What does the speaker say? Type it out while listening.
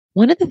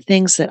One of the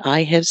things that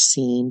I have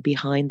seen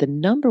behind the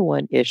number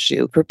one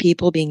issue for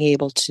people being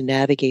able to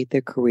navigate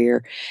their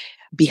career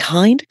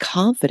behind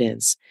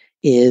confidence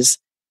is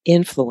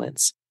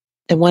influence.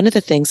 And one of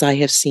the things I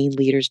have seen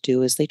leaders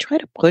do is they try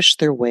to push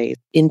their way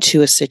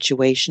into a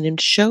situation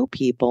and show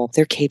people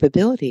their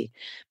capability.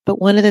 But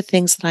one of the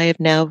things that I have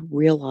now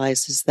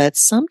realized is that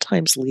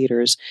sometimes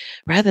leaders,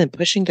 rather than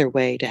pushing their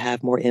way to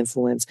have more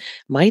influence,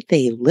 might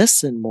they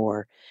listen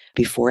more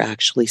before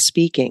actually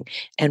speaking.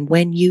 And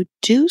when you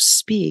do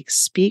speak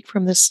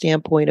from the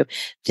standpoint of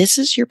this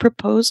is your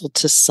proposal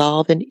to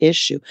solve an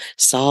issue,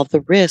 solve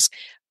the risk,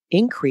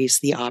 increase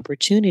the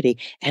opportunity,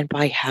 and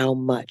by how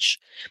much.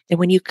 And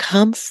when you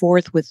come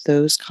forth with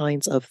those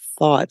kinds of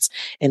thoughts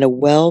and a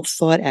well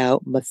thought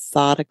out,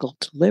 methodical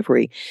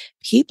delivery,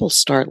 people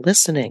start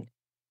listening.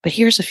 But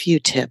here's a few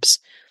tips.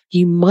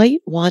 You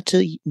might want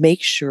to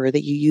make sure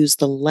that you use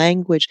the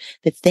language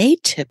that they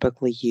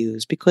typically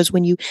use, because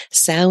when you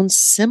sound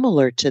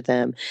similar to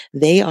them,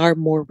 they are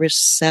more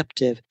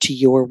receptive to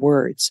your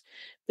words.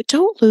 But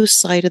don't lose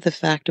sight of the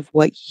fact of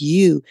what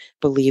you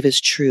believe is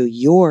true,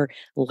 your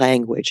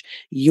language,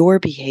 your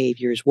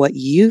behaviors, what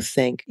you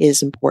think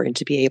is important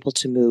to be able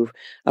to move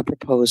a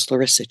proposal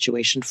or a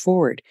situation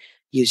forward.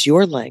 Use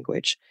your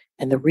language.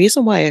 And the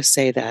reason why I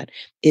say that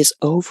is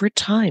over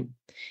time,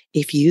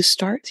 if you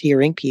start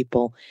hearing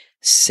people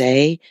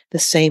say the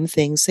same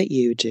things that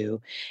you do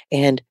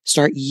and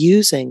start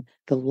using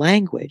the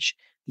language,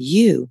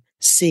 you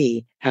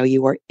see how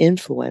you are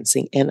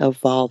influencing and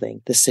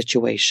evolving the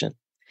situation.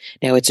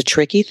 Now, it's a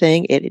tricky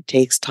thing. It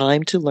takes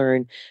time to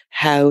learn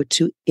how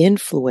to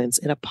influence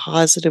in a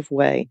positive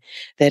way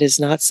that is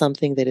not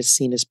something that is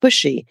seen as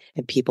pushy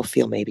and people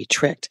feel maybe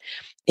tricked.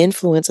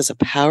 Influence is a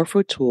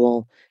powerful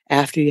tool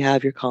after you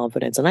have your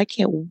confidence. And I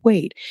can't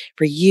wait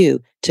for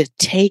you to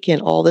take in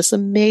all this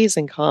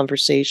amazing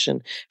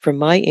conversation from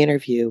my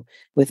interview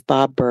with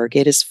Bob Burg.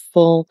 It is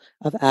full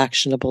of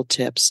actionable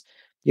tips.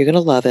 You're going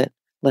to love it.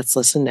 Let's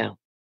listen now.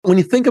 When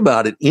you think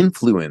about it,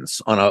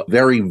 influence on a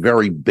very,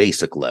 very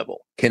basic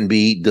level can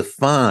be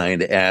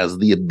defined as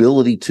the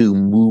ability to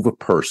move a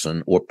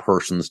person or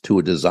persons to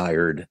a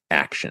desired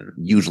action,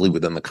 usually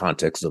within the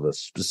context of a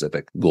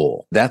specific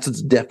goal. That's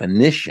its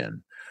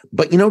definition.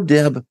 But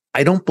Deb,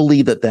 I don't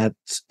believe that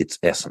that's its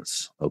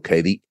essence.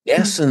 Okay. The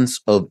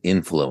essence of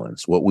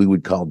influence, what we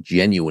would call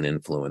genuine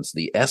influence,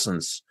 the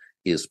essence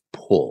is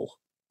pull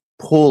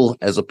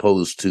as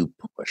opposed to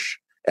push,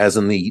 as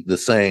in the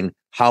saying,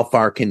 how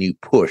far can you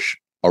push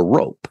a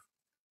rope?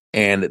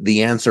 And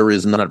the answer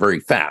is not very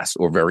fast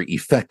or very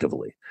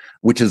effectively,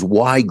 which is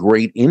why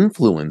great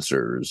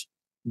influencers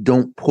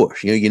don't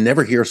push. You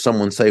never hear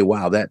someone say,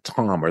 wow, that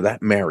Tom or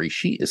that Mary,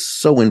 she is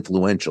so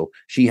influential.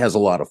 She has a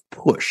lot of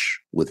push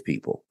with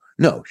people.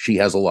 No, she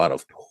has a lot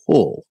of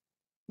pull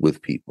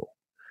with people,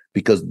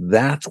 because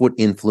that's what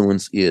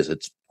influence is.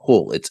 It's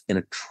pull. It's an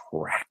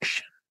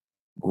attraction.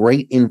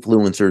 Great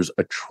influencers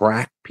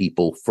attract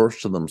people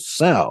first to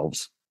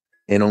themselves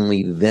and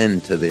only then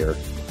to their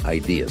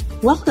ideas.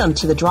 Welcome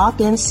to the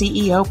Drop-In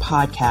CEO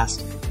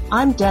podcast.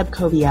 I'm Deb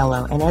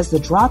Coviello, and as the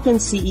Drop-In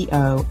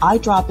CEO, I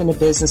drop into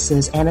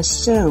businesses and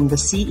assume the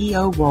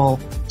CEO role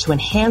to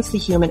enhance the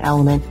human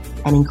element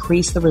and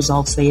increase the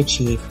results they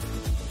achieve.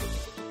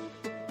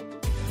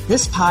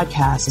 This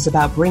podcast is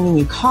about bringing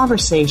you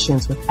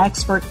conversations with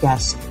expert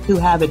guests who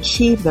have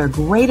achieved their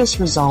greatest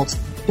results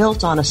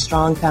built on a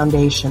strong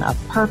foundation of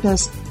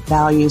purpose,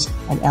 values,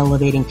 and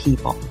elevating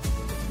people.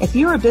 If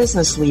you're a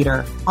business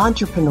leader,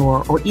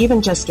 entrepreneur, or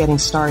even just getting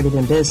started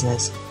in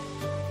business,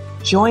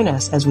 join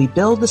us as we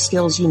build the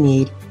skills you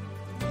need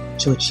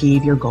to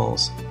achieve your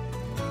goals.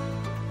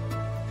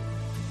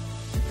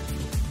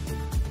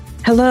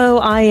 Hello,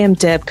 I am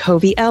Deb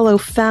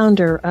Coviello,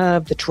 founder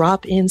of the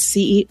Drop-In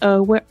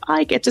CEO, where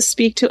I get to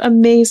speak to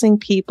amazing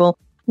people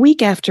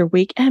week after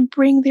week and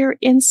bring their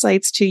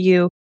insights to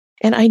you.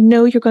 And I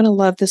know you're going to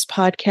love this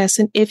podcast.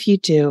 And if you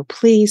do,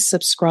 please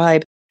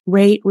subscribe,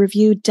 rate,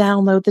 review,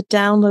 download. The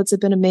downloads have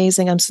been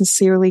amazing. I'm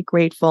sincerely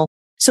grateful.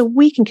 So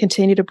we can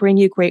continue to bring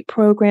you great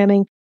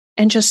programming.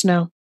 And just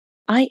know,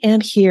 I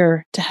am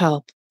here to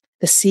help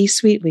the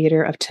C-suite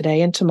leader of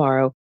today and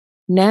tomorrow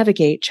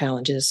navigate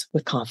challenges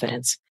with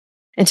confidence.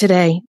 And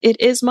today, it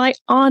is my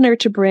honor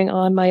to bring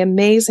on my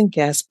amazing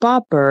guest,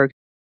 Bob Burg.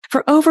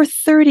 For over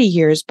 30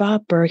 years,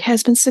 Bob Burg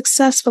has been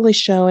successfully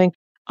showing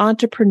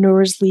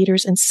entrepreneurs,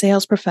 leaders, and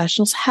sales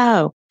professionals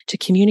how to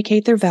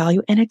communicate their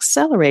value and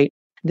accelerate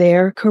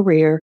their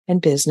career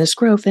and business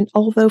growth. And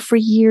although for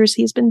years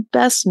he's been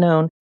best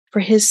known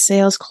for his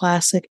sales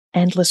classic,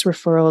 Endless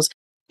Referrals,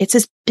 it's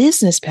his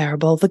business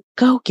parable, The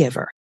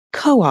Go-Giver,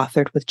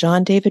 co-authored with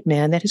John David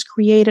Mann, that has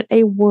created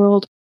a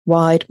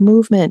worldwide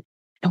movement.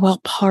 And while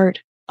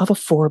part of a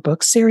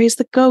 4-book series,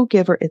 The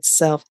Go-Giver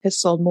itself has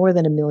sold more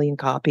than 1 million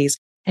copies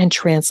and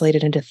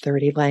translated into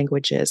 30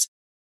 languages.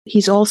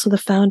 He's also the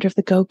founder of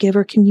the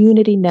Go-Giver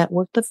Community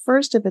Network, the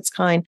first of its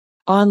kind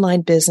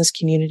online business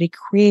community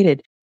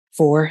created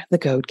for the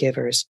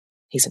Go-Givers.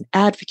 He's an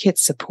advocate,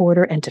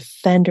 supporter, and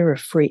defender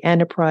of free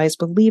enterprise,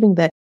 believing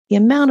that the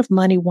amount of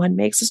money one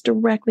makes is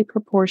directly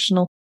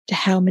proportional to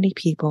how many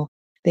people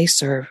they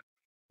serve.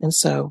 And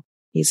so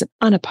he's an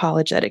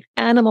unapologetic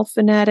animal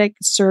fanatic,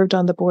 served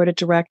on the board of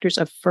directors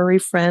of Furry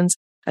Friends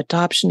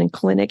Adoption and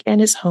Clinic,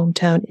 and his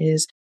hometown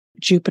is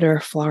Jupiter,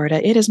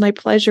 Florida. It is my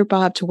pleasure,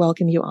 Bob, to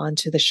welcome you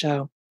onto the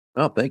show.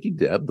 Oh, thank you,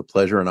 Deb. The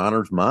pleasure and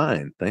honor is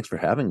mine. Thanks for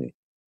having me.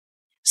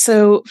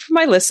 So for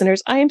my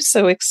listeners, I am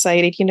so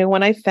excited. You know,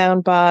 when I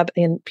found Bob,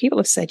 and people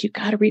have said, you've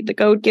got to read The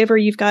Goat Giver,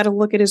 you've got to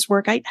look at his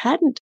work. I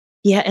hadn't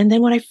yet. And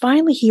then when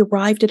he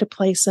arrived at a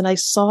place and I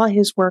saw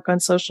his work on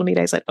social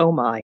media, I said, oh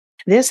my,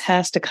 this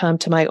has to come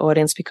to my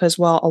audience, because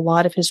while a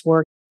lot of his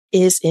work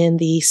is in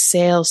the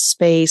sales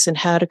space and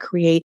how to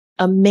create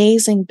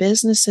amazing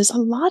businesses, a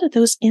lot of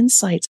those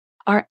insights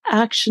are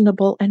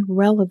actionable and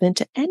relevant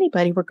to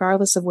anybody,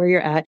 regardless of where you're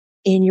at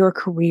in your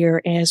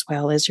career as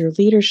well as your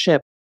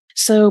leadership.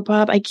 So,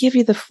 Bob, I give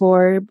you the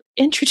floor.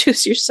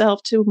 Introduce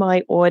yourself to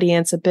my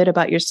audience, a bit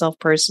about yourself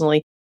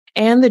personally,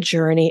 and the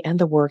journey and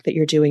the work that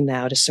you're doing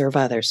now to serve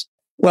others.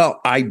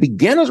 Well, I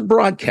began as a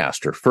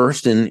broadcaster,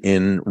 first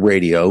in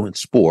radio and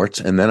sports,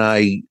 and then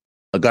I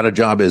got a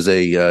job as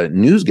a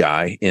news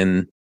guy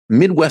in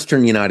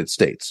Midwestern United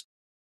States.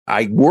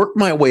 I worked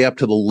my way up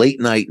to the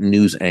late night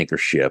news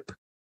anchorship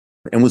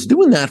and was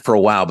doing that for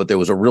a while, but there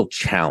was a real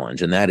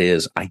challenge, and that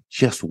is I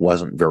just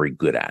wasn't very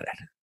good at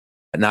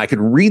it. Now, I could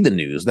read the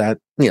news, that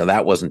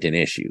wasn't an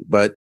issue,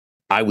 but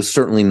I was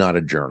certainly not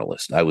a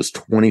journalist. I was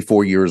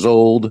 24 years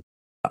old.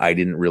 I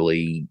didn't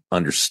really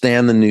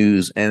understand the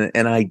news, and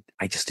I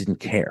just didn't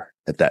care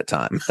at that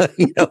time,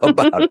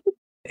 about it.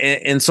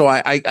 And so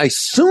I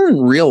soon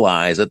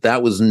realized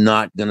that was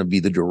not going to be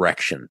the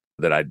direction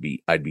that I'd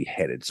be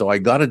headed. So I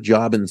got a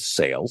job in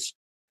sales,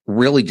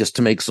 really just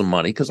to make some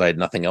money because I had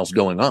nothing else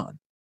going on.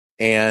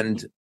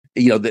 And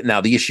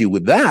now the issue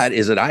with that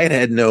is that I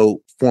had no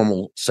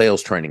formal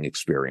sales training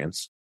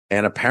experience,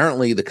 and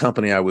apparently the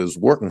company I was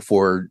working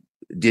for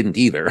didn't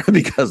either,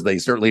 because they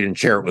certainly didn't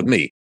share it with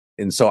me.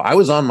 And so I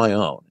was on my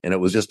own, and it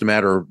was just a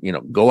matter of,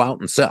 go out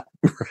and sell,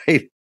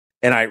 right?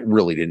 And I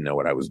really didn't know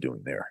what I was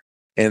doing there.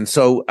 And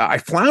so I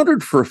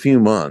floundered for a few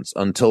months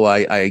until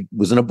I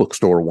was in a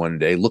bookstore one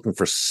day looking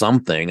for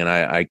something, and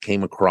I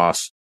came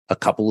across a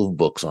couple of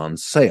books on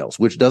sales,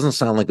 which doesn't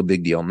sound like a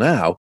big deal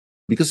now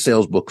because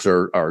sales books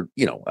are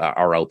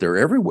out there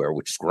everywhere,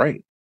 which is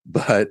great.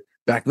 But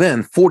back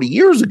then, 40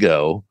 years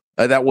ago,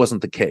 that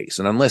wasn't the case.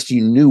 And unless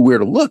you knew where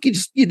to look,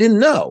 you didn't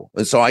know.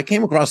 And so I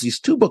came across these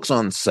two books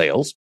on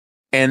sales,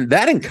 and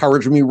that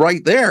encouraged me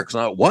right there. Because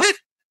I thought, what?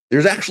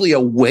 There's actually a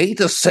way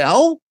to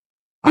sell?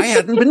 I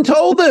hadn't been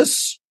told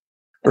this,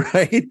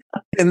 right?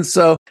 And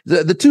so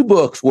the two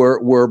books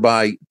were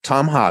by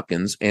Tom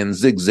Hopkins and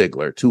Zig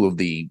Ziglar, two of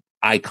the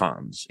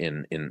icons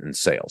in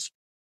sales.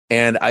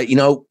 And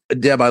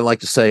Deb, I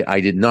like to say I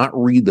did not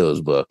read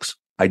those books.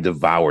 I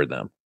devoured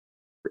them.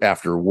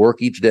 After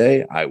work each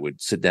day, I would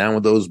sit down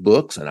with those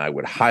books and I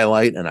would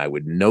highlight and I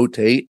would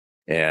notate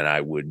and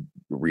I would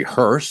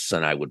rehearse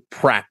and I would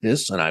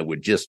practice and I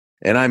would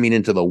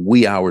into the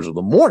wee hours of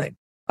the morning.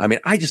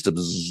 I just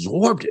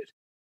absorbed it.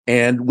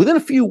 And within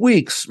a few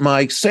weeks,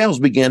 my sales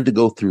began to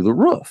go through the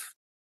roof.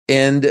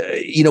 And,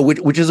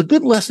 which is a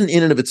good lesson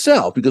in and of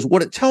itself, because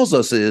what it tells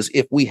us is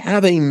if we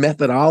have a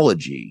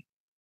methodology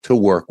to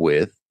work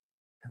with,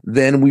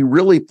 then we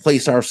really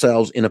place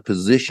ourselves in a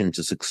position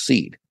to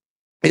succeed.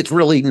 It's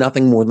really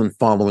nothing more than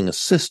following a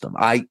system.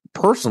 I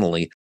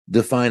personally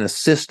define a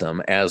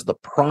system as the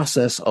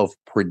process of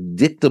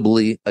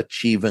predictably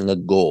achieving a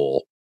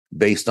goal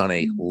based on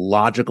a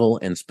logical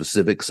and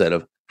specific set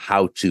of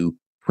how-to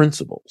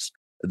principles.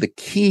 The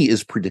key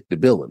is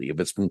predictability. If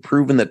it's been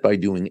proven that by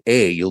doing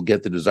A, you'll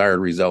get the desired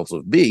results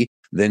of B,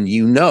 then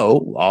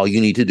all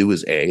you need to do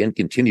is A and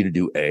continue to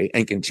do A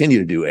and continue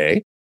to do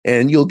A,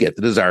 and you'll get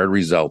the desired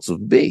results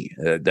of B.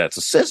 That's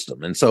a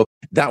system. And so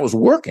that was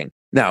working.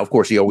 Now, of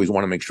course, you always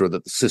want to make sure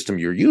that the system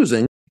you're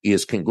using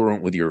is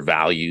congruent with your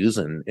values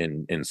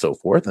and so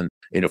forth.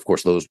 And of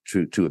course, those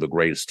two of the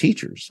greatest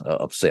teachers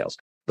of sales.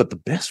 But the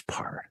best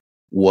part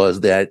was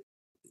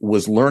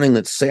learning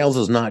that sales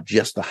is not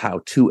just the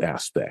how-to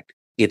aspect.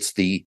 It's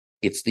the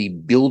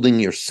building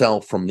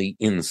yourself from the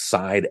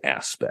inside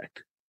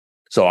aspect.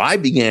 So I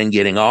began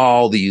getting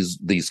all these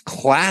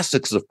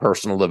classics of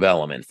personal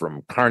development,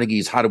 from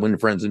Carnegie's How to Win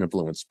Friends and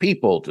Influence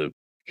People to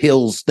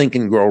Hill's Think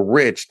and Grow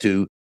Rich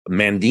to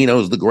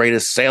Mandino's The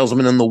Greatest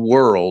Salesman in the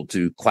World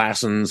to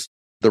Klassen's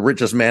The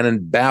Richest Man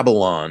in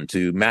Babylon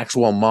to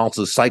Maxwell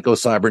Maltz's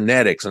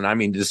Psycho-Cybernetics.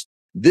 And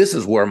this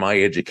is where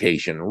my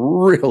education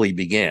really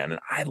began. And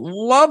I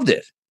loved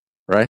it,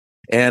 right?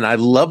 And I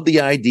loved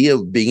the idea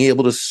of being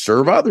able to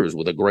serve others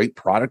with a great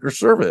product or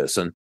service.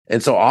 And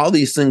so all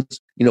these things,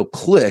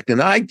 clicked.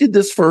 And I did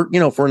this for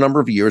a number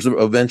of years,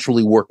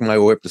 eventually working my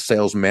way up to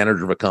sales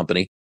manager of a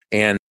company.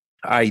 And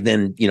I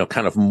then,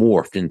 kind of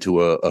morphed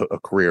into a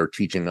career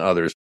teaching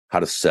others how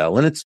to sell.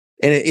 And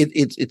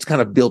it's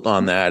kind of built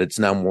on that. It's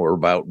now more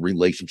about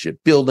relationship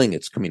building.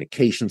 It's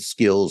communication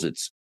skills.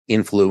 It's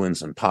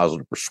influence and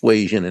positive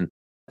persuasion, and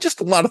just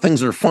a lot of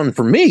things that are fun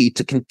for me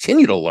to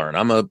continue to learn.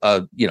 I'm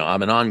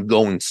an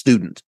ongoing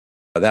student.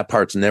 That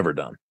part's never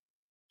done.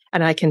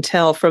 And I can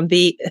tell from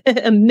the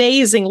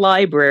amazing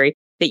library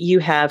that you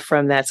have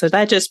from that. So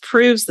that just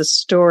proves the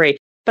story.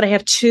 But I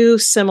have two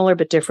similar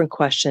but different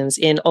questions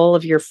in all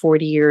of your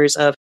 40 years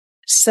of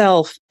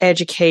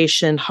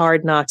self-education,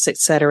 hard knocks,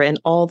 etc., and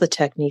all the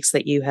techniques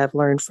that you have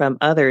learned from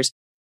others.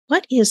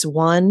 What is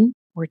one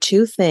or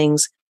two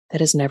things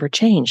that has never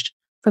changed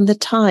from the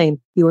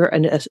time you were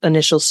an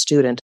initial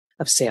student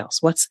of sales?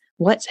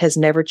 What has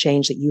never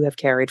changed that you have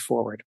carried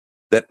forward?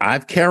 That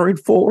I've carried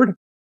forward?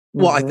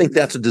 Well, I Mm-hmm. think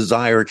that's a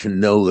desire to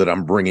know that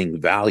I'm bringing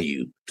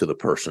value to the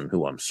person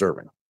who I'm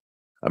serving.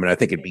 I mean, I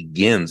think it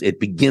begins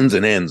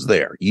and ends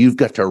there. You've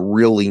got to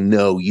really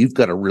know, you've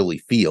got to really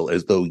feel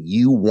as though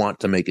you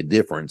want to make a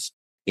difference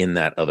in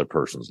that other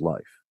person's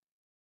life.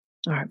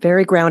 All right,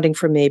 very grounding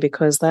for me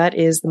because that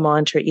is the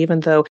mantra, even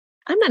though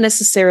I'm not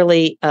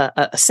necessarily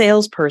a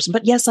salesperson,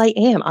 but yes, I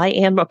am. I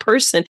am a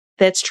person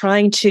that's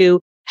trying to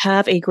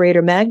have a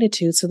greater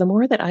magnitude. So the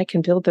more that I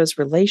can build those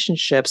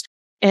relationships,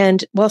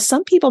 and while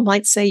some people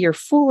might say you're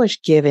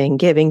foolish giving,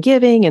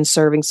 and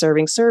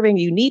serving,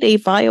 you need a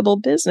viable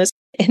business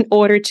in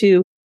order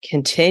to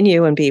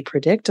continue and be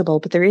predictable.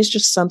 But there is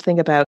just something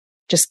about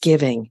just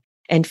giving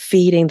and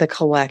feeding the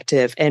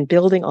collective and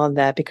building on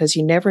that because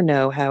you never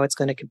know how it's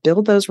going to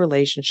build those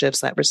relationships,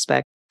 that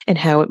respect, and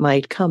how it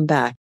might come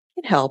back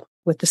and help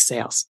with the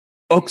sales.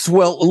 Oh,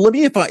 well, let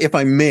me, if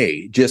I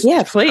may, just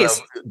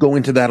please go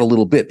into that a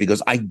little bit,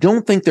 because I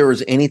don't think there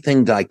is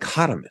anything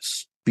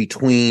dichotomous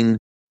between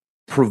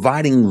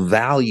providing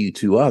value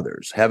to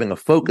others, having a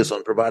focus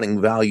on providing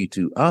value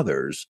to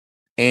others,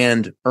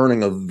 and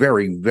earning a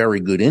very, very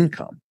good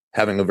income,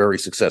 having a very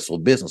successful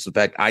business. In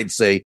fact, I'd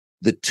say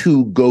the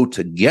two go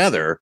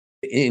together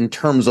in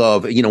terms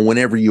of,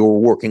 whenever you're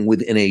working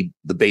within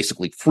the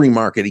basically free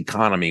market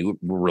economy.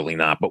 We're really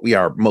not, but we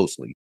are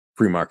mostly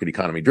free market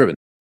economy driven.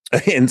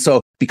 And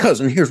so,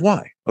 and here's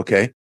why,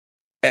 okay?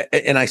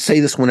 And I say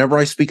this whenever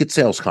I speak at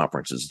sales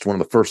conferences. It's one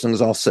of the first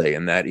things I'll say,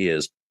 and that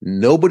is,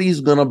 nobody's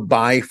going to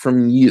buy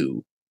from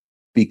you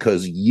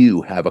because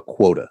you have a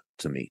quota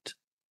to meet.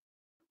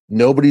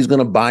 Nobody's going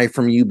to buy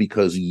from you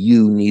because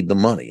you need the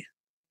money.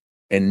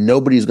 And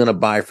nobody's going to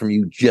buy from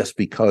you just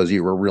because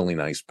you're a really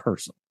nice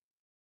person.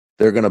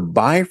 They're going to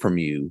buy from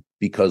you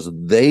because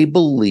they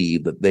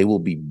believe that they will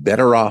be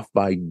better off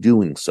by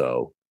doing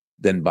so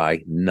than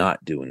by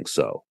not doing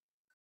so.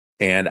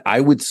 And I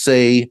would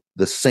say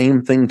the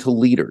same thing to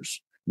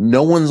leaders.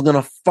 No one's going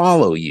to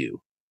follow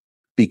you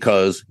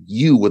because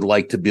you would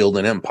like to build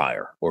an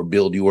empire or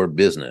build your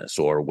business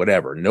or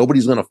whatever.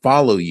 Nobody's going to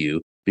follow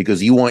you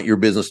because you want your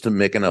business to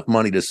make enough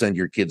money to send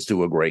your kids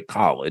to a great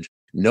college.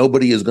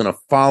 Nobody is going to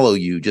follow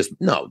you.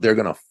 They're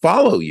going to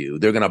follow you.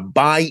 They're going to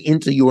buy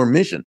into your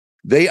mission.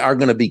 They are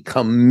going to be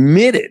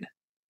committed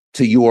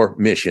to your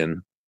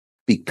mission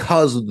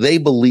because they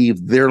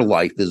believe their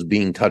life is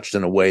being touched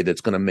in a way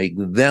that's going to make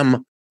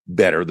them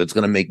better, that's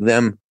going to make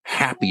them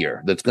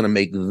happier, that's going to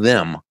make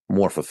them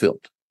more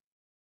fulfilled.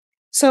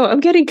 So I'm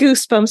getting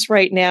goosebumps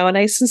right now. And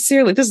this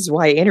is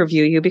why I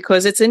interview you,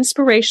 because it's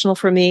inspirational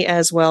for me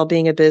as well,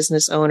 being a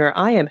business owner.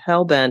 I am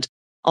hellbent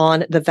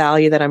on the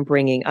value that I'm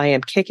bringing. I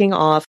am kicking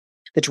off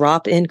the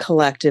Drop-In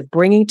Collective,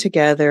 bringing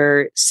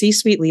together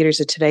C-suite leaders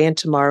of today and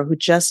tomorrow who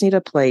just need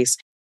a place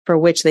for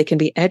which they can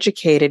be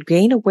educated,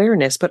 gain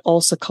awareness, but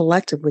also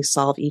collectively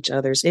solve each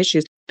other's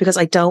issues, because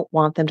I don't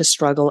want them to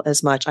struggle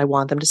as much. I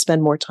want them to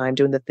spend more time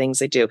doing the things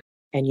they do.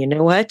 And you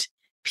know what?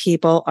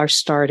 People are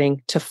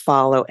starting to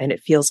follow, and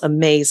it feels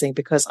amazing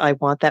because I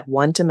want that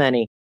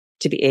one-to-many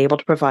to be able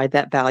to provide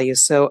that value.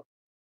 So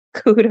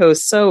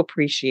kudos, so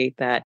appreciate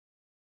that.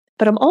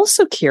 But I'm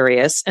also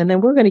curious, and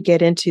then we're going to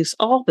get into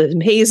all the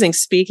amazing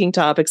speaking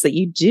topics that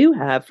you do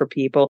have for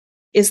people,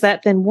 is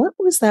that then what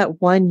was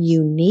that one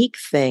unique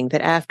thing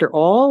that after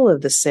all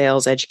of the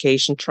sales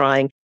education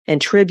trying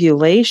and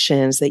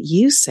tribulations that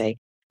you say,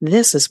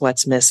 this is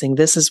what's missing,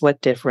 this is what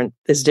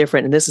is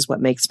different, and this is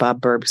what makes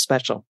Bob Burg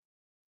special?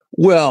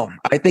 Well,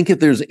 I think if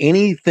there's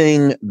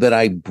anything that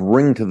I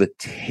bring to the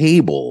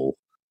table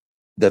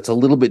that's a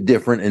little bit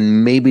different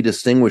and maybe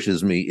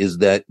distinguishes me, is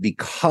that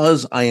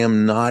because I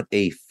am not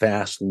a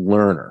fast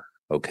learner,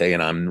 okay,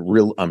 and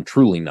I'm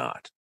truly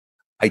not,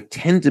 I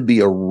tend to be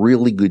a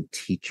really good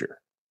teacher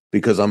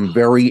because I'm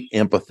very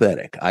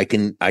empathetic. I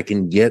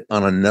can get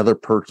on another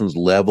person's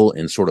level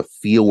and sort of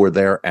feel where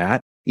they're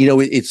at.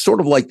 It's sort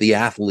of like the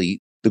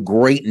athlete, the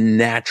great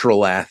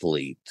natural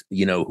athlete,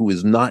 who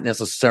is not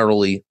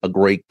necessarily a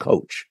great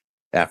coach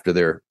after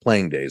their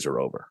playing days are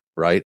over,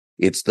 right?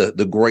 It's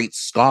the great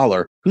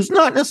scholar who's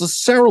not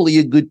necessarily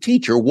a good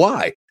teacher.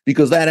 Why?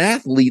 Because that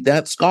athlete,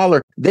 that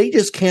scholar, they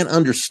just can't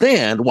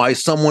understand why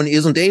someone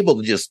isn't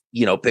able to just,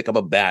 pick up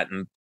a bat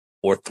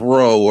or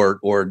throw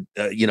or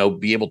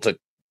be able to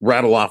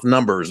rattle off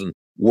numbers and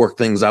work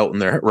things out in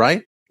there,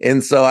 right?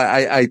 And so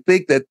I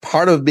think that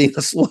part of being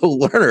a slow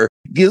learner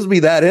gives me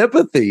that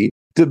empathy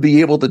to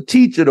be able to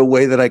teach in a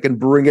way that I can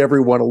bring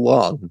everyone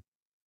along.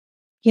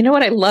 You know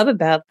what I love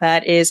about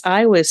that is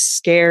I was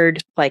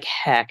scared like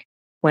heck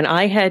when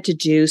I had to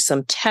do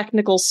some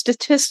technical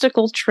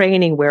statistical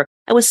training where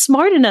I was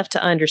smart enough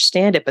to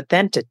understand it, but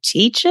then to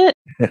teach it,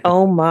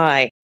 oh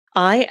my.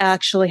 I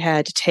actually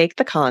had to take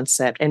the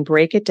concept and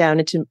break it down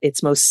into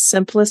its most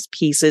simplest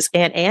pieces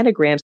and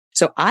anagrams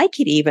so I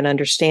could even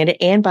understand it.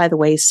 And by the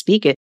way,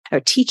 speak it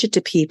or teach it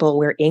to people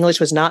where English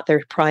was not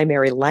their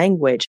primary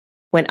language.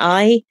 When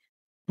I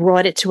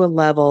brought it to a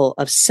level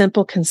of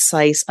simple,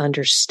 concise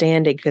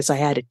understanding because I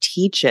had to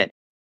teach it,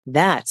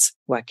 that's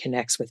what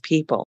connects with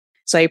people.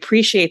 So I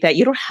appreciate that.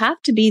 You don't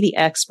have to be the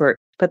expert,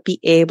 but be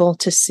able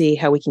to see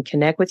how we can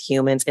connect with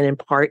humans and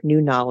impart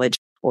new knowledge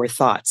or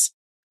thoughts.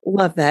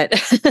 Love that.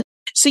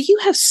 So you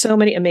have so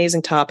many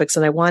amazing topics,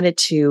 and I wanted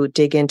to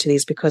dig into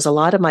these because a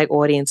lot of my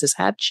audiences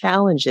have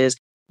challenges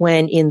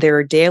when in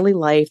their daily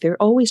life,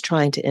 they're always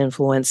trying to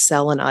influence,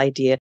 sell an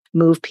idea,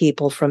 move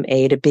people from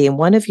A to B. And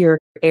one of your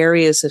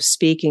areas of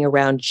speaking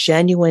around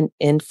genuine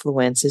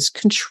influence is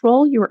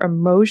control your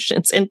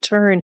emotions and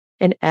turn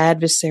an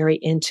adversary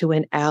into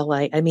an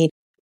ally. I mean,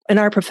 in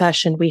our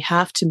profession, we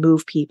have to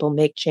move people,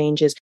 make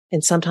changes.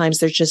 And sometimes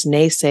there's just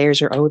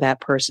naysayers or, oh, that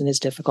person is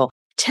difficult.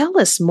 Tell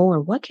us more.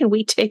 What can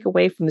we take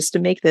away from this to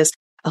make this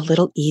a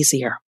little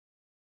easier?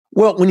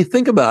 Well, when you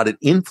think about it,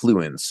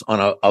 influence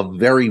on a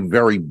very,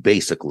 very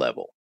basic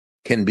level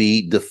can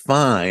be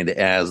defined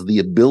as the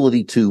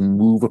ability to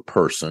move a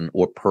person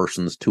or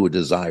persons to a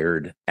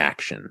desired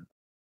action,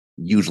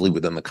 usually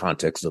within the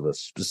context of a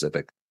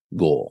specific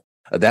goal.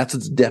 That's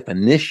its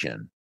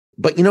definition.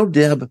 But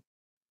Deb,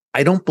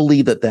 I don't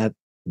believe that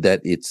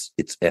it's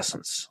its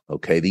essence.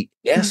 Okay. The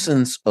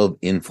essence of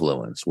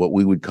influence, what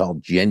we would call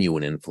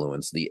genuine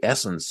influence, the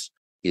essence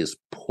is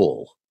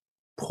pull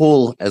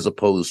as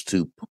opposed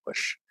to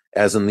push,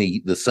 as in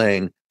the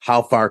saying,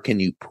 how far can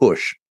you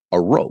push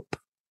a rope?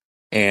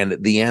 And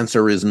the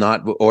answer is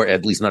not, or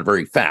at least not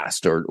very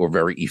fast or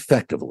very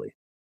effectively,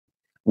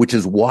 which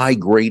is why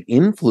great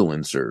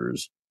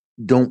influencers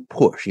don't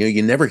push.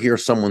 You never hear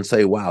someone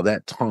say, wow,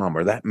 that Tom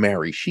or that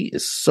Mary, she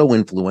is so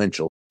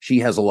influential. She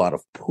has a lot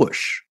of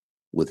push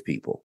with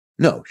people.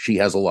 No, she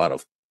has a lot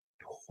of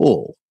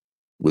pull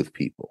with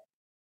people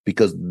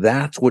because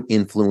that's what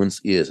influence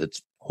is.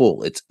 It's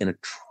pull. It's an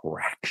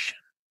attraction.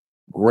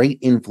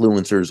 Great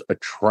influencers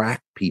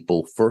attract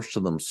people first to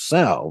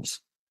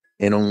themselves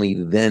and only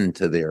then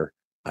to their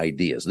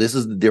ideas. This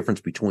is the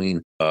difference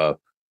between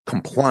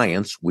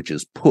compliance, which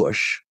is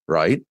push,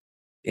 right?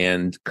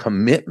 And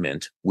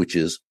commitment, which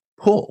is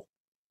pull.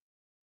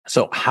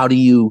 So how do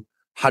you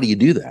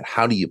do that?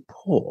 How do you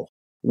pull?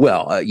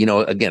 Well,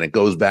 again, it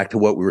goes back to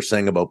what we were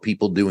saying about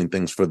people doing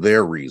things for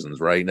their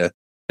reasons, right?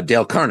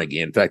 Dale Carnegie,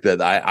 in fact,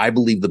 that I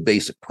believe the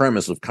basic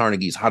premise of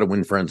Carnegie's How to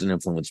Win Friends and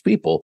Influence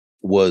People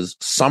was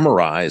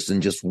summarized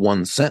in just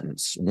one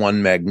sentence,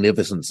 one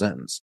magnificent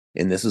sentence.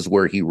 And this is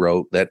where he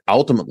wrote that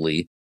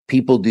ultimately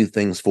people do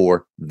things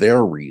for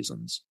their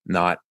reasons,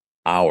 not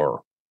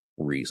our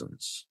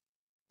reasons.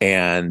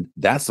 And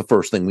that's the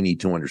first thing we need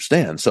to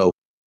understand. So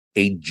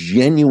a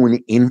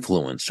genuine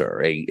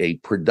influencer, a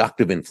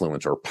productive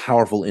influencer, a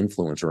powerful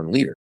influencer and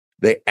leader,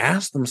 they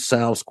ask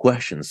themselves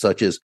questions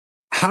such as,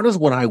 how does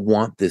what I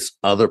want this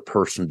other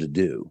person to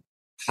do,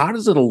 how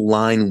does it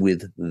align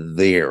with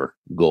their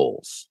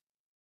goals,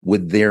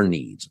 with their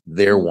needs,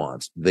 their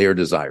wants, their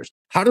desires?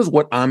 How does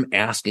what I'm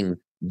asking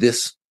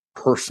this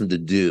person to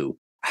do,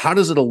 how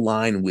does it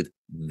align with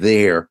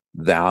their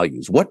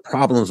values? What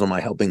problems am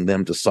I helping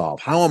them to solve?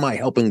 How am I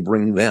helping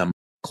bring them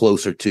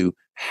closer to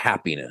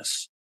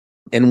happiness?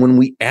 And when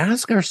we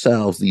ask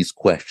ourselves these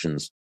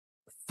questions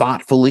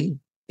thoughtfully,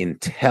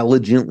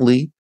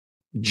 intelligently,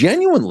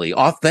 genuinely,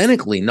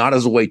 authentically, not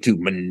as a way to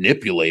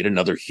manipulate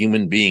another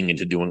human being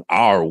into doing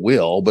our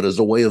will, but as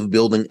a way of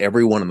building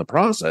everyone in the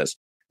process,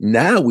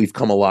 now we've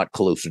come a lot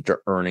closer to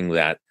earning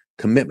that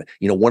commitment.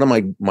 One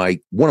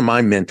of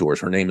my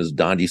mentors, her name is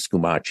Dondi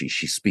Scumaci.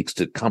 She speaks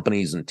to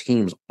companies and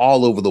teams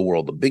all over the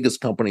world, the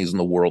biggest companies in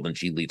the world, and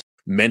she leads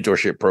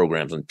mentorship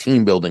programs and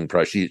team building.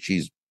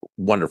 She's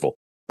wonderful.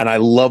 And I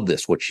love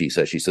this, what she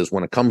says. She says,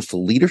 when it comes to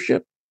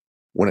leadership,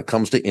 when it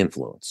comes to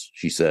influence,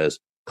 she says,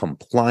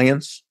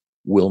 compliance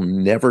will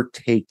never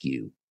take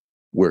you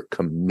where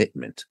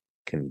commitment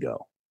can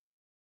go.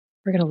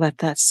 We're going to let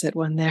that sit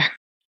one there.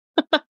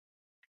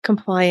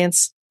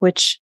 Compliance,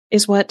 which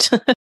is what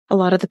a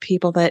lot of the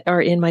people that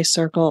are in my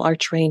circle are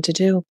trained to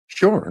do.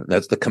 Sure.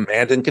 That's the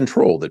command and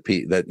control that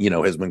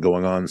has been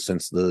going on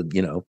since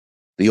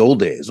the old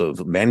days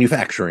of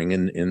manufacturing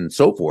and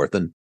so forth.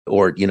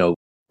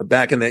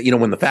 Back in the,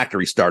 when the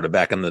factory started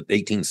back in the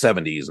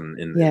 1870s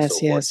and yes, so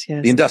forth.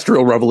 Yes. The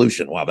Industrial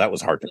Revolution. Wow, that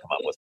was hard to come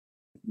up with.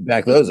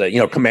 Back those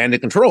days, command and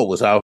control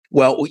was how,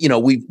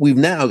 we've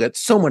now got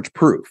so much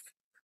proof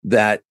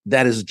that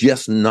is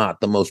just not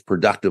the most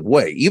productive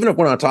way. Even if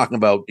we're not talking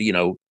about,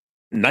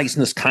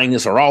 niceness,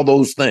 kindness, or all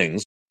those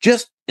things,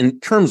 just in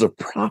terms of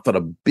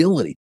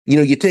profitability.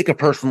 You take a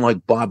person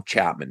like Bob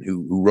Chapman,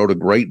 who wrote a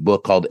great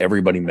book called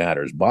Everybody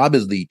Matters. Bob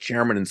is the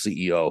chairman and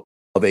CEO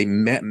of a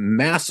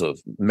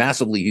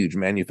massively huge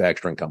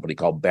manufacturing company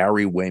called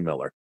Barry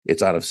Waymiller.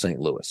 It's out of St.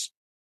 Louis.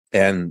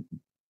 And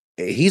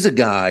he's a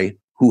guy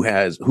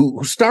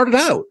who started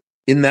out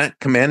in that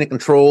command and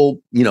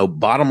control,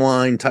 bottom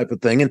line type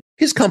of thing. And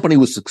his company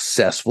was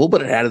successful,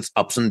 but it had its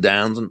ups and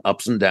downs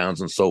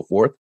and so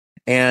forth.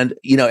 And,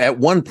 at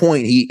one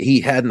point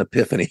he had an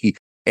epiphany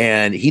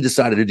and he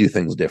decided to do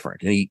things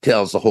different. And he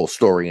tells the whole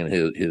story in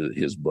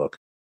his book.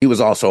 He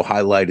was also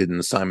highlighted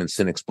in Simon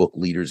Sinek's book,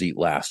 Leaders Eat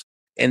Last.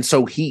 And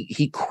so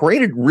he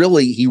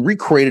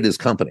recreated his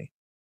company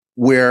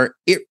where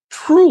it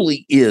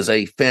truly is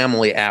a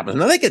family atmosphere.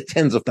 Now they get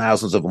tens of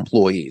thousands of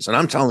employees, and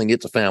I'm telling you,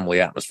 it's a family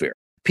atmosphere.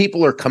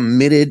 People are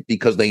committed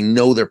because they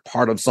know they're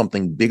part of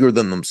something bigger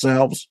than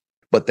themselves,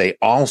 but they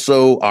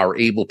also are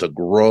able to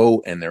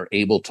grow and they're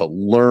able to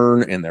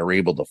learn and they're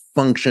able to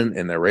function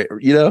and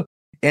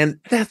and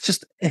that's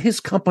just,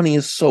 his company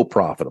is so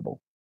profitable.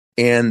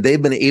 And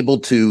they've been able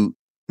to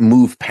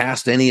move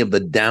past any of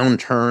the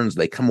downturns.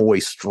 They come away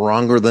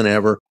stronger than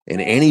ever.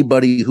 And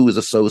anybody who is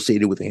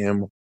associated with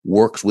him,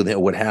 works with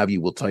him, what have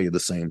you, will tell you the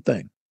same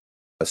thing.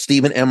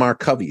 Stephen M.R.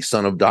 Covey,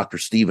 son of Dr.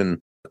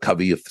 Stephen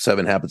Covey of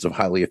 7 Habits of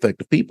Highly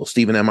Effective People.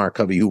 Stephen M.R.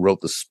 Covey, who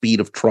wrote The Speed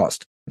of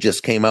Trust,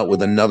 just came out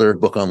with another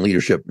book on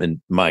leadership,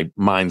 and my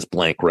mind's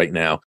blank right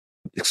now.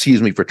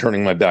 Excuse me for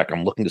turning my back.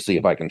 I'm looking to see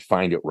if I can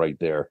find it right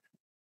there.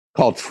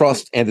 Called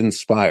Trust and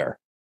Inspire.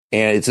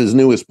 And it's his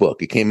newest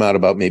book. It came out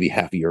about maybe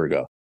half a year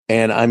ago.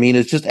 And I mean,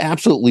 it's just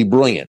absolutely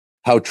brilliant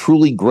how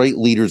truly great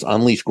leaders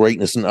unleash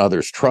greatness in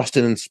others, trust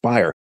and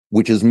inspire,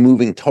 which is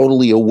moving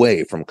totally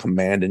away from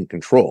command and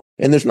control.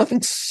 And there's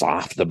nothing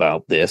soft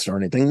about this or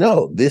anything.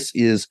 No, this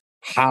is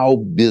how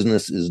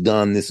business is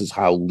done. This is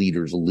how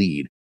leaders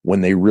lead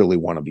when they really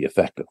want to be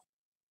effective.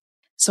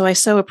 So I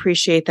so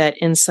appreciate that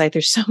insight.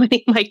 There's so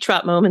many mic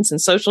drop moments and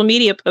social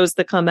media posts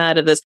that come out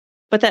of this.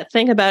 But that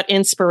thing about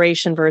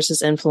inspiration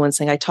versus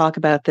influencing, I talk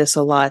about this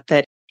a lot,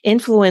 that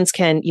influence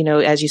can,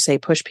 as you say,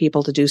 push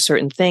people to do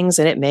certain things,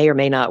 and it may or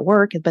may not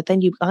work. But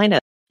then you kind of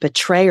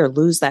betray or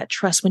lose that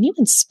trust. When you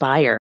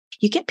inspire,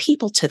 you get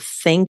people to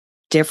think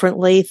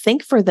differently,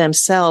 think for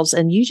themselves,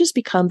 and you just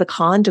become the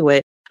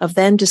conduit of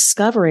them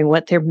discovering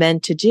what they're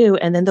meant to do.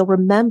 And then they'll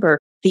remember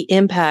the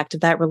impact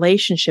of that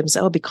relationship and say,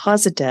 oh,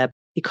 because of Deb,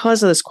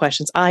 because of those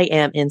questions, I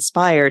am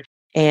inspired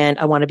and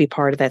I want to be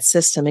part of that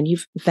system. And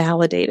you've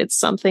validated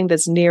something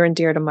that's near and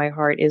dear to my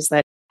heart, is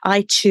that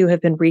I too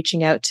have been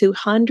reaching out to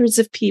hundreds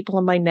of people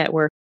in my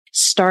network,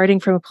 starting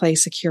from a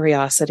place of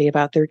curiosity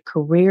about their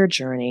career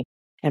journey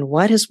and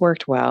what has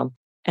worked well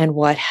and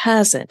what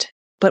hasn't.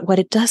 But what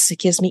it does, it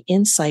gives me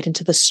insight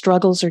into the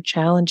struggles or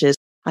challenges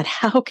on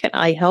how can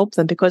I help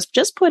them, because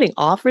just putting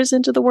offers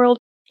into the world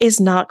is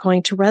not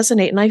going to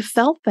resonate. And I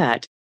felt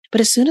that.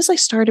 But as soon as I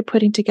started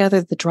putting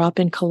together the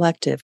Drop-In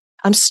Collective,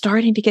 I'm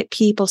starting to get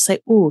people say,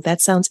 ooh,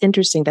 that sounds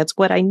interesting. That's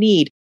what I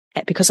need.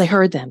 Because I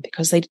heard them,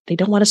 because they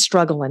don't want to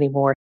struggle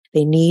anymore.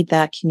 They need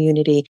that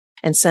community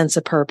and sense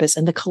of purpose.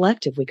 And the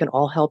collective, we can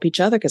all help each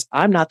other, because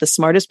I'm not the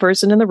smartest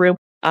person in the room.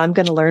 I'm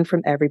going to learn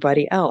from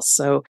everybody else.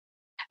 So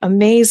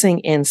amazing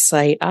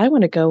insight. I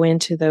want to go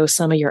into, though,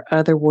 some of your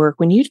other work.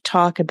 When you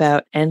talk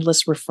about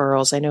endless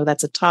referrals, I know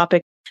that's a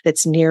topic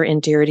that's near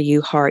and dear to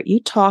you, heart. You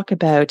talk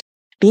about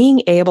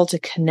being able to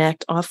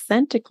connect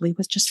authentically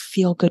with just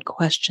feel-good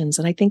questions.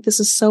 And I think this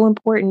is so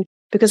important,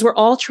 because we're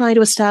all trying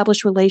to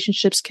establish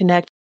relationships,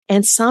 connect,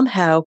 and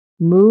somehow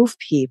move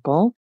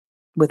people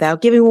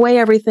without giving away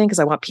everything, because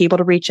I want people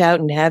to reach out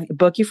and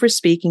book you for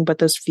speaking, but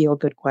those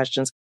feel-good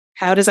questions.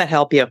 How does that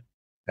help you?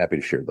 Happy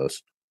to share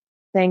those.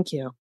 Thank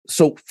you.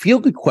 So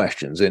feel-good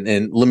questions,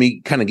 and let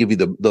me kind of give you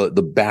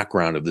the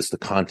background of this, the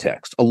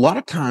context. A lot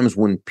of times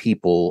when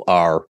people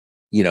are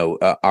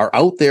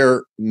out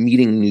there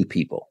meeting new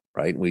people,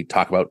 right? We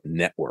talk about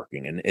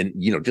networking,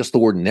 and just the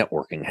word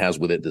networking has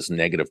with it this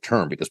negative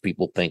term, because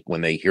people think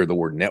when they hear the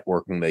word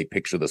networking, they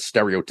picture the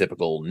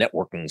stereotypical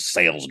networking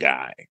sales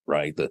guy,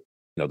 right? The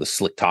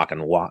slick talking,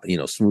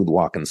 smooth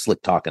walking,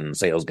 slick talking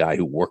sales guy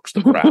who works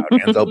the crowd,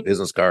 hands out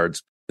business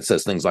cards. It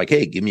says things like,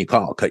 hey, give me a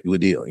call, I'll cut you a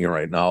deal,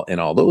 right?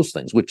 And all those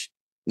things, which,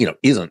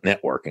 isn't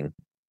networking.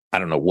 I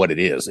don't know what it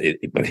is,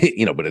 but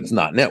it's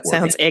not networking.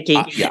 Sounds icky.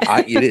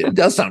 It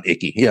does sound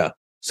icky. Yeah.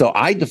 So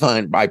I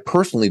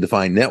personally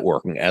define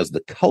networking as the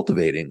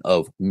cultivating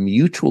of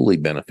mutually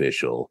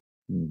beneficial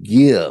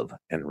give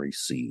and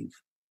receive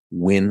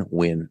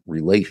win-win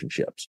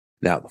relationships.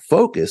 Now, the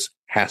focus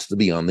has to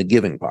be on the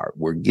giving part.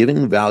 We're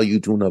giving value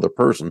to another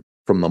person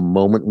from the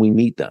moment we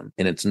meet them.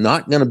 And it's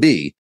not going to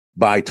be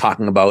by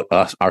talking about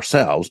us,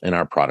 ourselves, and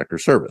our product or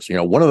service.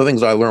 One of the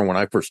things I learned when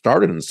I first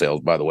started in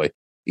sales, by the way,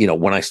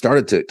 when I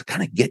started to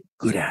kind of get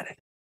good at it,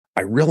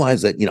 I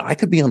realized that, I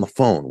could be on the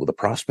phone with a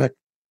prospect.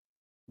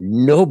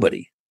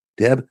 Nobody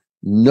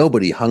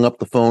hung up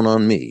the phone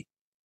on me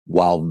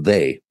while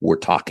they were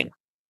talking.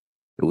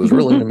 It was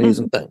really an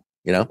amazing thing,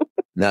 Now,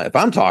 if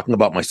I'm talking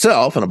about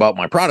myself and about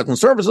my products and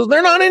services,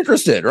 they're not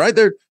interested, right?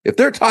 If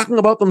they're talking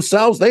about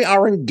themselves, they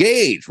are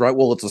engaged, right?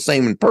 Well, it's the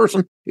same in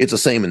person. It's the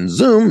same in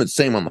Zoom. It's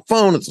the same on the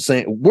phone. It's the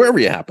same wherever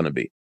you happen to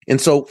be. And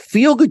so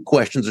feel-good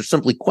questions are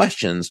simply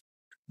questions.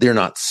 They're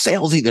not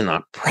salesy. They're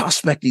not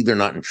prospecty. They're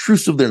not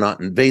intrusive. They're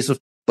not invasive,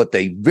 but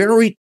they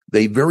very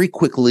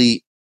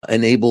quickly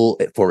enable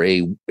for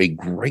a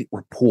great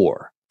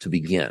rapport to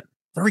begin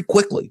very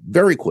quickly.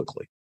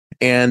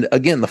 And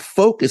again, the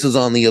focus is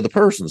on the other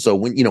person. So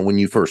when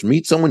you first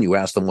meet someone, you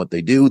ask them what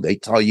they do, they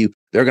tell you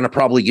they're going to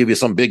probably give you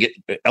some big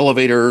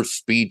elevator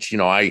speech.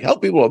 I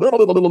help people,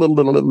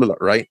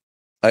 right?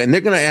 And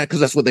they're going to ask because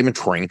that's what they've been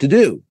trained to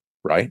do,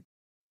 right?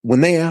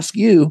 When they ask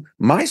you,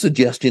 my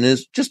suggestion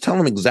is just tell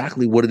them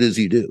exactly what it is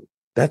you do.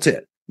 That's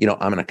it.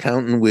 I'm an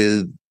accountant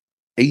with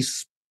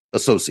Ace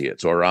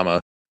Associates, or I'm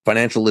a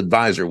financial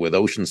advisor with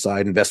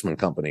Oceanside Investment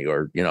Company,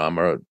 or, I'm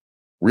a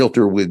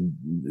realtor with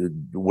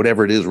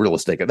whatever it is, real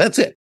estate. That's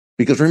it.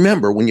 Because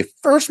remember, when you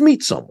first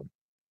meet someone,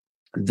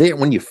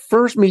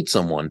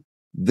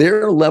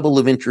 their level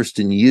of interest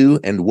in you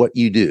and what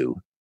you do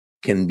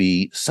can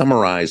be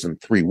summarized in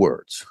 3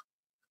 words.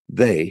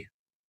 They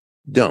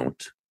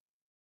don't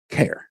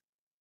care.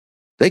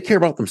 They care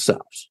about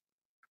themselves,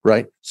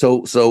 right?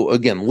 So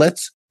again,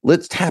 let's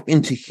tap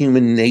into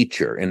human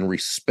nature and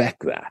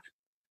respect that,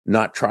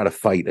 not try to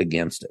fight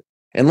against it.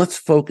 And let's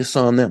focus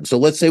on them. So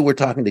let's say we're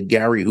talking to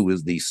Gary, who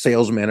is the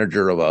sales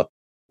manager of a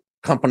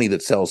company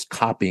that sells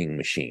copying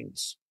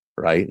machines,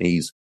 right? And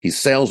he's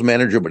sales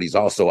manager, but he's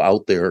also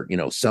out there,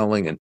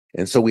 selling.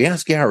 And so we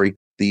ask Gary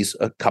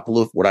a couple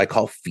of what I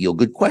call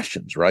feel-good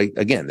questions, right?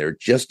 Again, they're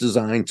just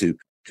designed to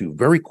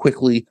very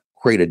quickly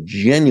create a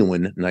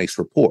genuine, nice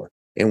rapport.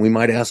 And we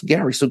might ask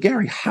Gary, so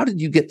Gary, how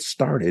did you get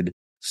started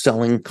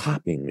selling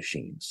copying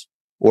machines?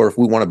 Or if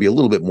we want to be a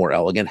little bit more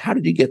elegant, how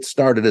did you get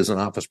started as an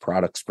office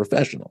products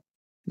professional?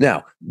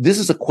 Now, this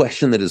is a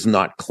question that is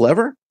not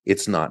clever.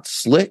 It's not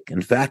slick.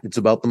 In fact, it's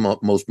about the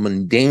most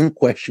mundane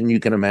question you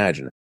can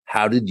imagine.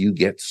 How did you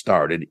get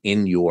started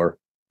in your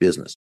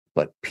business?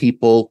 But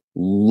people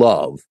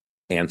love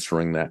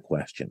answering that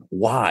question.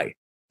 Why?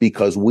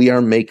 Because we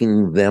are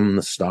making them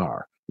the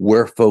star.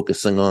 We're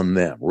focusing on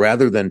them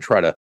rather than try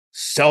to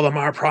sell them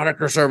our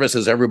product or service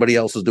as everybody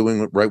else is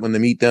doing right when they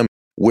meet them.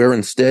 We're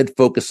instead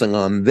focusing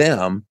on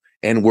them.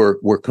 And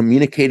we're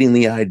communicating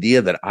the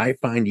idea that I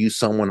find you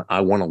someone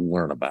I want to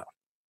learn about.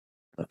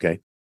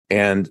 Okay.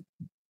 And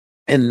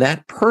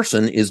that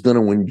person is going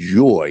to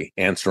enjoy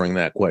answering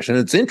that question.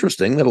 It's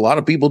interesting that a lot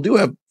of people do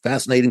have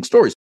fascinating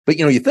stories, but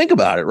you think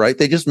about it, right?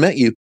 They just met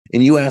you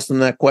and you ask them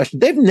that question.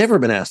 They've never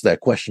been asked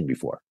that question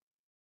before.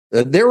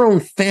 Their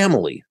own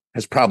family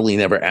has probably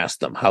never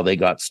asked them how they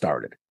got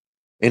started.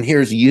 And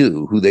here's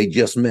you, who they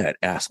just met,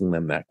 asking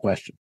them that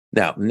question.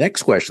 Now,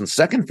 next question,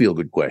 second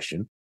feel-good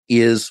question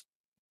is,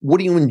 what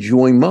do you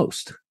enjoy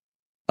most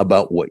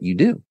about what you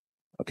do?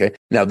 Okay.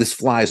 Now, this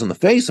flies in the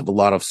face of a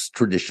lot of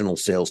traditional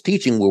sales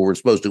teaching where we're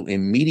supposed to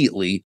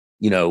immediately,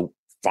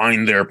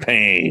 find their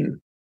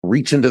pain,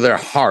 reach into their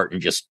heart and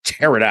just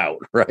tear it out,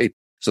 right?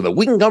 So that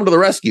we can come to the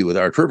rescue with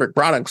our terrific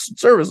products and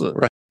services,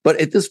 right?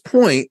 But at this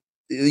point,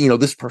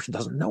 this person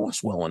doesn't know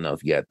us well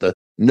enough yet. The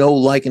know,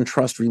 like, and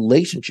trust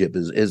relationship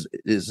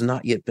is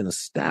not yet been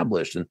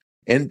established.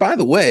 And by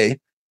the way,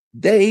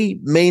 they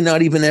may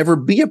not even ever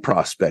be a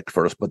prospect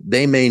for us, but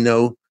they may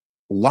know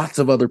lots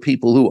of other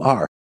people who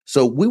are.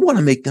 So we want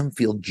to make them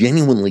feel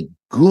genuinely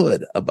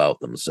good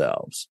about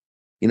themselves.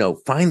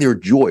 Find their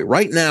joy.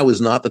 Right now is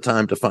not the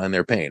time to find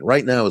their pain.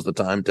 Right now is the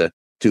time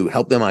to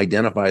help them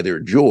identify their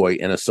joy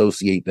and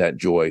associate that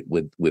joy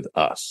with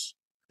us.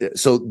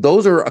 So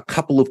those are a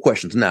couple of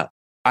questions. Now,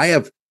 I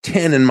have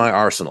 10 in my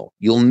arsenal.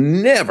 You'll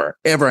never,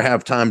 ever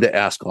have time to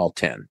ask all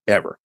 10,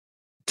 ever.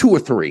 2 or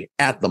 3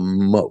 at the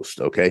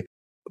most, okay?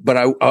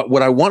 But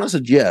what I want to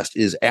suggest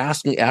is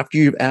asking, after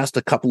you've asked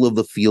a couple of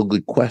the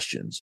feel-good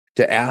questions,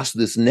 to ask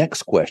this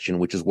next question,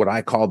 which is what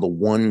I call the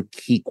one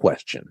key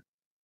question.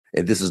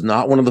 And this is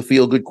not one of the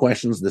feel-good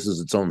questions. This is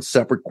its own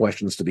separate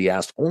questions to be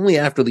asked only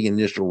after the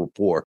initial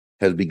rapport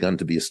has begun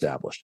to be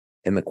established.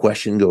 And the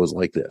question goes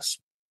like this.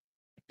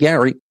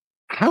 Gary,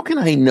 how can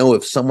I know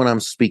if someone I'm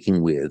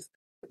speaking with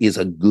is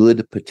a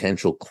good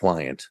potential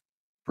client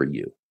for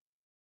you?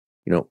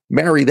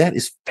 Mary, that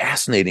is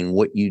fascinating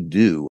what you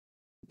do.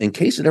 In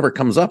case it ever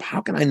comes up,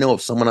 how can I know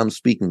if someone I'm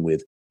speaking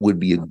with would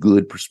be a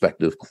good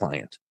prospective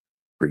client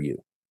for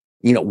you?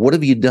 What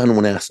have you done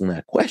when asking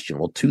that question?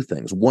 Well, 2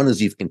 things. One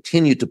is you've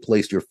continued to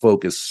place your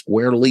focus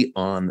squarely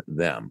on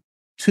them.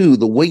 2,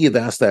 the way you've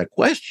asked that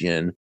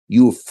question,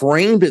 you have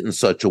framed it in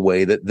such a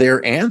way that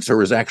their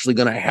answer is actually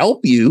going to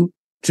help you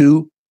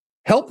to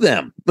help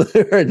them,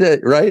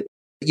 right?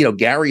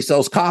 Gary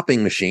sells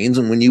copying machines.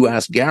 And when you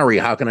ask Gary,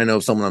 how can I know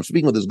if someone I'm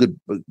speaking with is a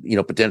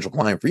good, potential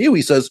client for you?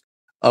 He says,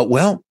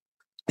 well,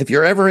 if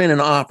you're ever in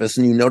an office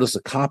and you notice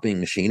a copying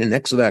machine, and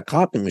next to that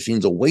copying machine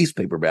is a waste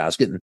paper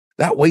basket, and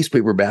that waste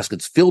paper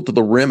basket's filled to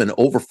the rim and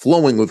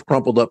overflowing with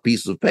crumpled up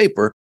pieces of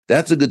paper,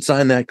 that's a good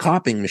sign that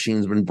copying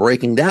machine's been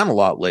breaking down a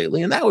lot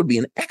lately, and that would be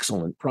an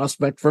excellent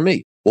prospect for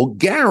me. Well,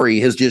 Gary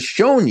has just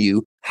shown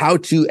you how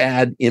to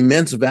add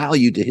immense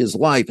value to his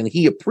life, and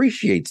he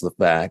appreciates the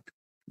fact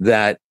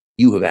that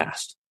you have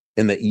asked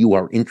and that you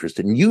are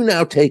interested. And you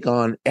now take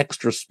on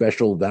extra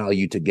special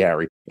value to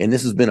Gary, and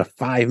this has been a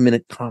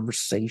 5-minute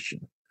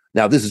conversation.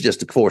 Now, this is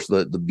just, of course,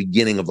 the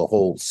beginning of the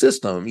whole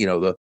system,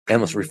 the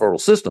endless referral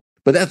system.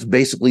 But that's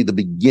basically the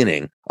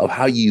beginning of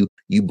how you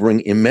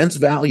bring immense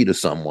value to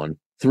someone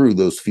through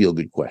those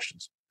feel-good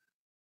questions.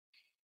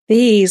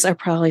 These are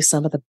probably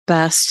some of the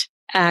best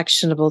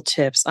actionable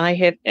tips I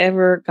have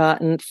ever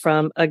gotten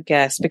from a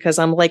guest because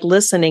I'm like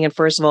listening and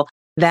first of all,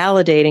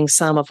 validating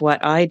some of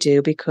what I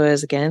do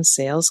because again,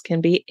 sales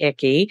can be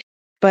icky.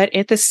 But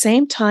at the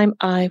same time,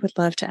 I would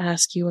love to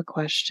ask you a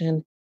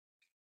question.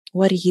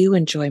 What do you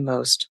enjoy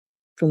most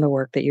from the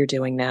work that you're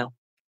doing now?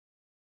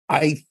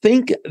 I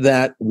think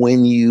that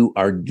when you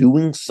are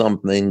doing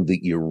something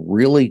that you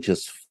really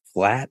just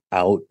flat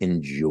out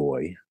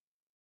enjoy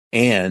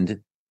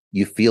and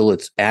you feel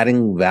it's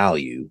adding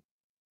value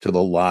to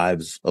the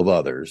lives of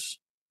others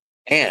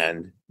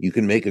and you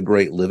can make a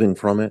great living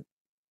from it,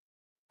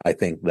 I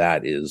think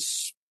that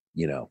is,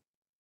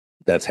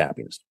 that's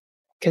happiness.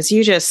 Because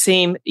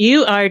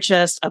you are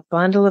just a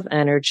bundle of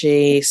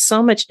energy,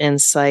 so much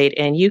insight,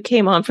 and you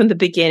came on from the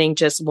beginning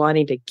just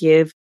wanting to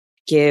give,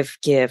 give,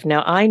 give.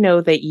 Now, I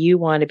know that you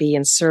want to be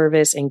in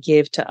service and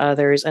give to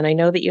others, and I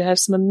know that you have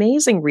some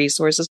amazing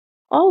resources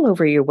all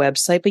over your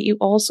website, but you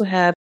also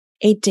have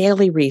a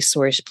daily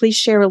resource. Please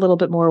share a little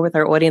bit more with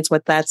our audience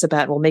what that's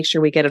about. We'll make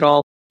sure we get it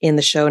all in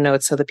the show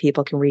notes so that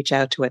people can reach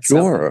out to it.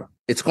 Sure. So.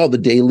 It's called the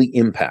Daily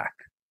Impact,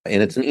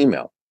 and it's an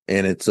email,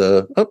 and it's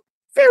a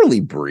fairly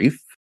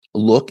brief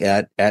look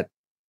at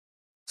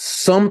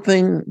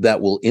something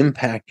that will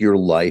impact your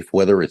life,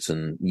 whether it's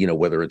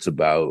whether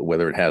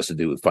it has to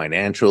do with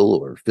financial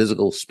or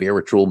physical,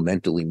 spiritual,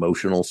 mental,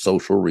 emotional,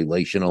 social,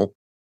 relational.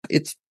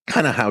 It's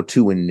kind of how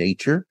to in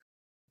nature.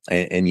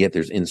 And yet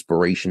there's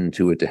inspiration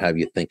to it to have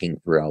you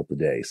thinking throughout the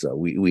day. So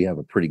we have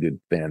a pretty good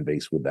fan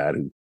base with that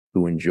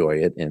who enjoy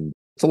it. And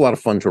it's a lot of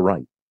fun to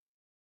write.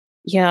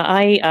 Yeah,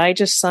 I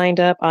just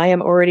signed up. I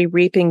am already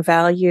reaping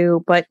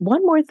value. But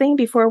one more thing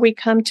before we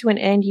come to an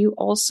end, you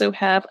also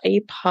have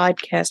a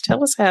podcast.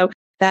 Tell us how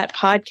that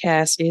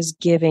podcast is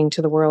giving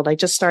to the world. I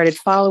just started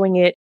following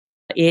it.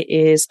 It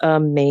is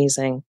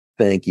amazing.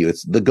 Thank you.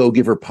 It's the Go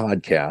Giver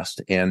podcast.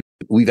 And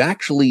we've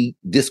actually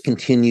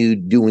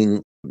discontinued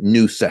doing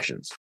new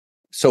sessions.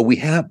 So we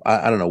have,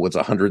 I don't know, what's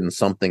 100 and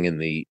something in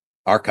the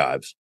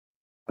archives,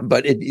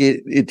 but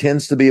it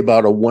tends to be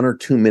about a 1 or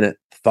 2 minute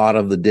thought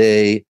of the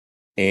day.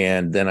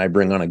 And then I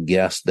bring on a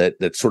guest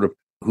that sort of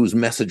whose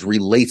message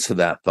relates to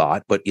that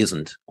thought, but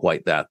isn't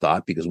quite that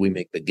thought because we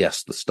make the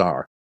guest the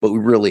star. But we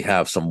really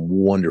have some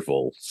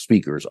wonderful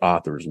speakers,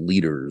 authors,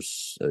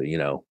 leaders.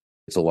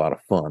 It's a lot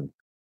of fun.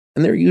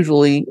 And they're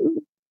usually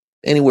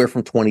anywhere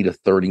from 20 to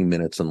 30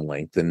 minutes in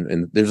length.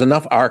 And there's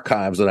enough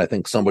archives that I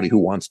think somebody who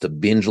wants to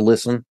binge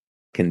listen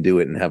can do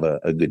it and have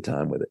a good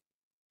time with it.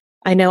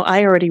 I know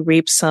I already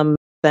reaped some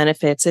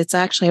benefits. It's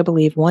actually, I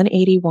believe,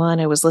 181.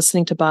 I was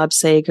listening to Bob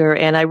Sager,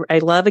 and I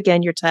love,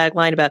 again, your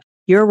tagline about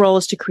your role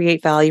is to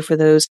create value for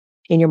those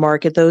in your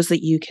market, those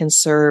that you can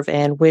serve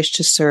and wish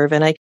to serve.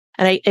 And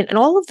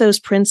all of those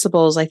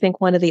principles, I think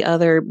one of the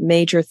other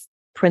major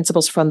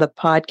principles from the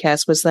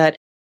podcast was that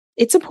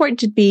it's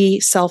important to be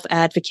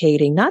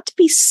self-advocating, not to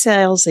be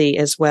salesy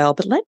as well,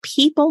 but let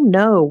people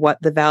know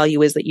what the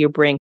value is that you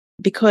bring.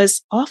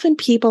 Because often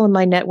people in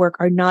my network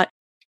are not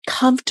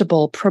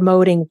comfortable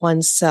promoting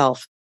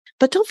oneself.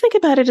 But don't think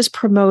about it as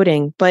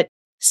promoting, but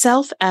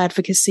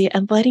self-advocacy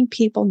and letting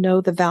people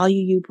know the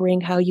value you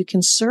bring, how you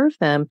can serve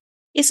them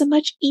is a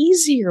much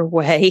easier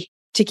way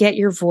to get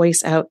your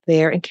voice out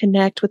there and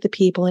connect with the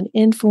people and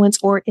influence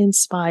or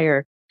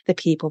inspire the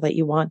people that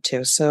you want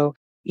to. So,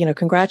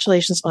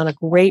 congratulations on a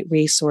great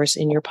resource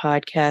in your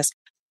podcast.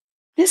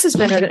 This has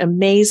been an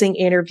amazing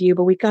interview,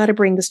 but we got to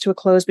bring this to a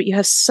close. But you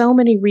have so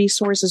many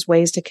resources,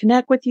 ways to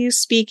connect with you,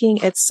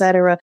 speaking,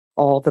 etc.,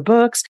 all the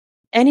books.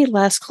 Any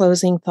last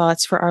closing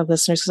thoughts for our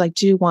listeners? Because I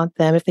do want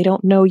them, if they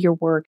don't know your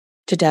work,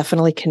 to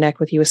definitely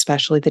connect with you,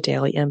 especially the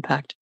Daily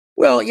Impact.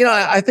 Well,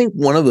 I think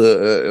one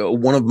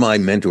of my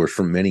mentors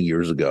from many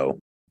years ago,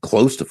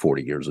 close to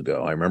 40 years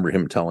ago, I remember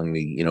him telling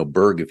me,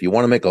 Burg, if you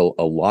want to make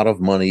a lot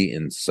of money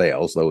in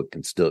sales, though it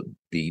can still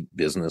be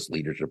business,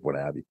 leadership, what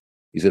have you.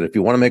 He said, if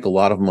you want to make a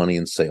lot of money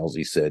in sales,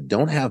 he said,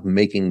 don't have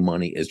making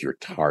money as your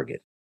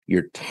target.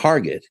 Your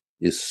target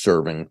is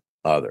serving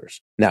others.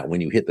 Now,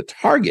 when you hit the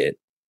target,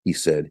 he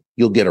said,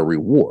 you'll get a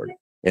reward,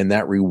 and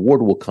that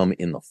reward will come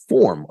in the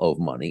form of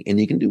money,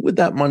 and you can do with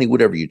that money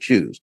whatever you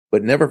choose.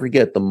 But never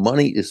forget, the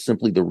money is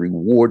simply the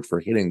reward for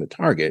hitting the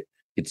target.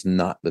 It's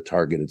not the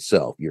target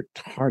itself. Your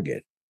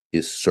target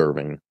is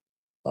serving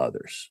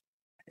others.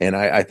 And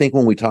I think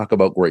when we talk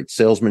about great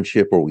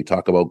salesmanship or we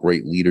talk about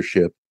great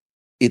leadership,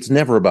 it's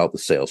never about the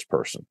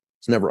salesperson.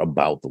 It's never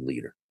about the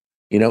leader.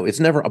 It's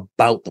never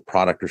about the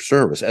product or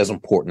service, as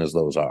important as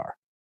those are.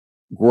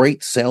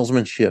 Great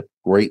salesmanship,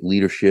 great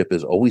leadership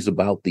is always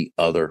about the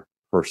other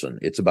person.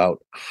 It's about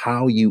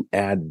how you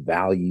add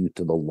value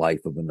to the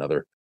life of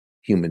another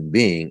human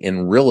being.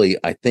 And really,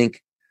 I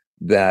think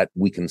that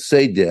we can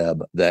say,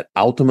 Deb, that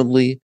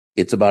ultimately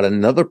it's about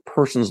another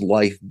person's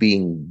life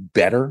being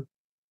better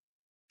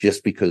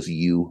just because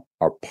you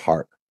are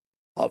part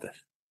of it.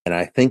 And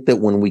I think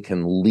that when we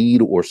can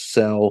lead or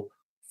sell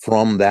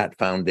from that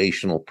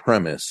foundational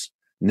premise,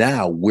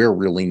 now we're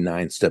really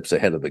 9 steps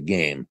ahead of the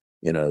game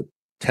in a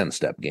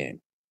 10-step game.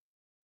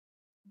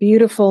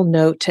 Beautiful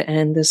note to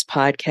end this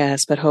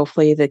podcast, but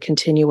hopefully the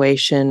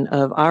continuation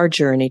of our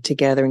journey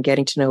together and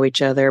getting to know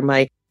each other.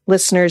 My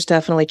listeners,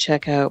 definitely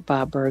check out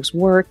Bob Burg's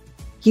work.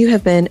 You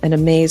have been an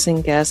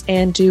amazing guest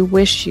and do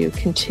wish you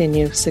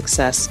continued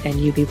success and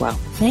you be well.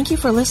 Thank you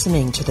for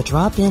listening to the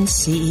Drop-In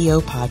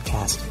CEO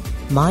podcast.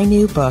 My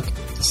new book,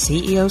 The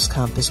CEO's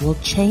Compass, will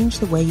change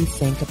the way you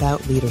think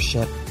about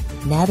leadership,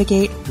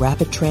 navigate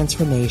rapid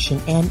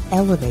transformation, and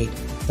elevate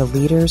the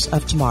leaders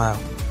of tomorrow.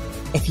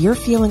 If you're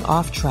feeling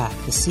off track,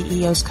 the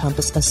CEO's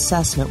Compass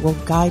assessment will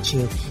guide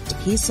you to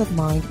peace of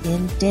mind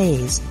in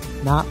days,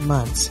 not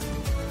months.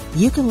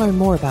 You can learn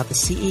more about the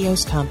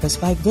CEO's Compass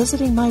by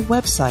visiting my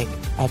website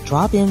at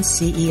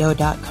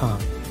dropinceo.com.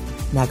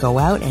 Now go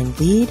out and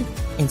lead,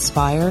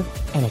 inspire,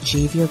 and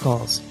achieve your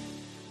goals.